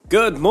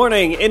Good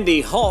morning,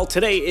 Indy Hall.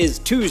 Today is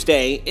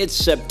Tuesday. It's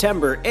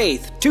September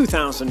 8th,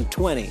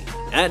 2020.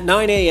 At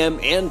 9 a.m.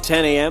 and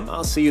 10 a.m.,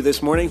 I'll see you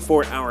this morning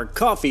for our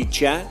coffee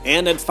chat.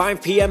 And at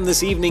 5 p.m.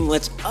 this evening,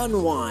 let's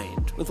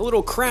unwind with a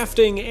little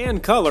crafting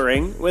and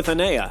coloring with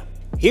Anea.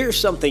 Here's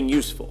something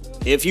useful.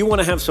 If you want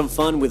to have some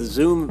fun with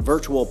Zoom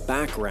virtual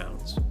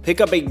backgrounds,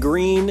 pick up a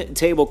green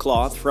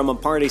tablecloth from a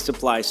party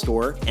supply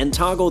store and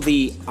toggle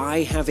the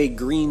I have a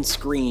green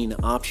screen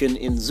option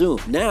in Zoom.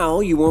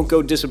 Now you won't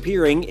go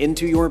disappearing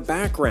into your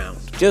background.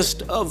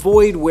 Just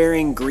avoid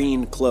wearing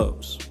green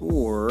clothes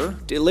or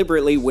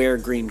deliberately wear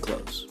green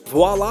clothes.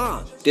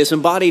 Voila!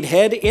 Disembodied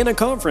head in a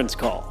conference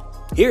call.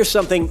 Here's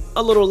something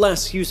a little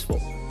less useful.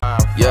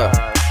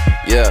 Yeah.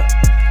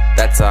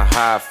 That's a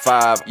high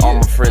five. All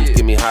my friends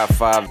give me high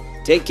five.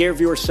 Take care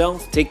of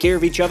yourself, take care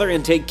of each other,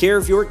 and take care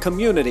of your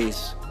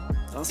communities.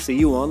 I'll see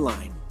you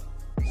online.